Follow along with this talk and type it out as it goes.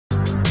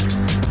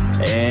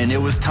And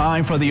it was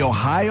time for the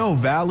Ohio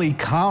Valley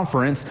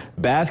Conference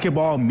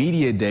Basketball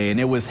Media Day, and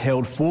it was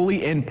held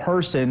fully in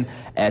person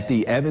at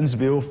the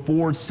Evansville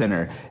Ford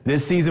Center.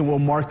 This season will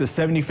mark the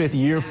 75th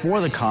year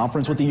for the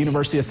conference, with the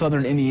University of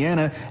Southern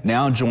Indiana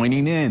now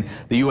joining in.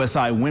 The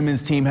USI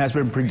women's team has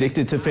been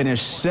predicted to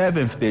finish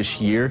 7th this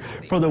year.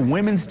 For the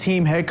women's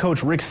team, head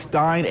coach Rick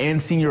Stein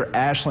and senior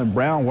Ashlyn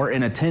Brown were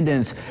in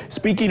attendance,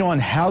 speaking on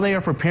how they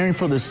are preparing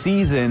for the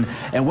season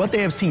and what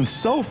they have seen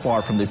so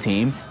far from the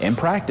team in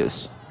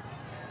practice.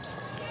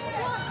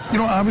 You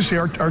know, obviously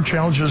our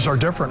challenges are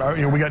different.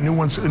 We got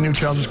new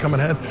challenges coming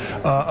ahead.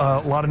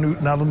 A lot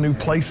of new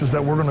places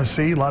that we're going to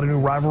see. A lot of new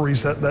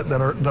rivalries that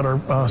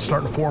are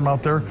starting to form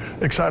out there.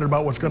 Excited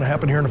about what's going to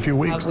happen here in a few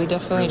weeks. We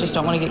definitely just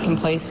don't want to get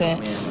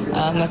complacent.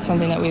 That's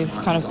something that we've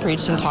kind of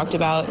preached and talked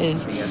about.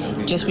 Is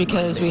just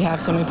because we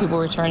have so many people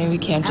returning, we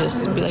can't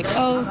just be like,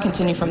 oh,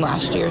 continue from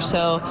last year.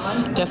 So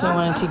definitely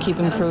wanted to keep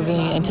improving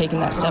and taking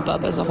that step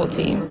up as a whole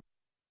team.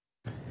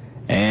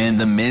 And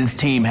the men's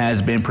team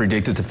has been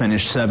predicted to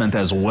finish 7th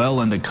as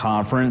well in the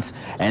conference,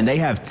 and they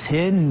have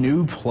 10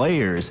 new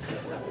players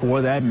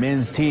for that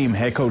men's team.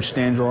 Head coach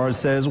Stan Gerard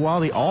says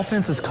while the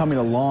offense is coming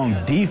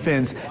along,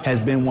 defense has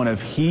been one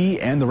of he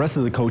and the rest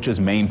of the coach's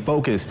main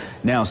focus.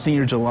 Now,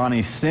 senior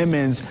Jelani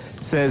Simmons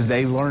says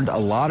they learned a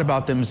lot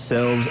about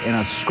themselves in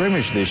a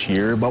scrimmage this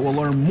year, but will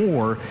learn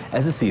more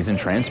as the season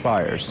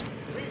transpires.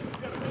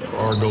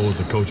 Our goal as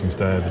a coaching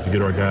staff is to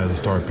get our guys to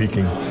start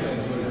peaking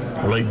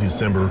late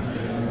December,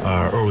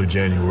 early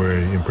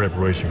January in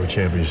preparation for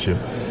championship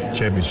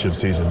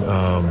season.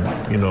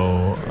 You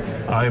know,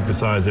 I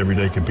emphasize every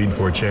day competing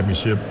for a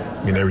championship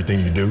in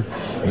everything you do.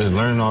 Just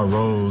learning our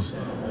roles,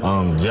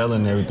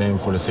 gelling everything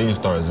before the season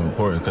starts is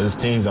important, because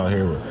there's teams out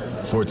here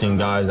with 14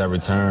 guys that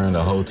return,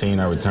 the whole team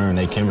that return,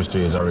 their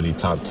chemistry is already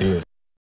top tier.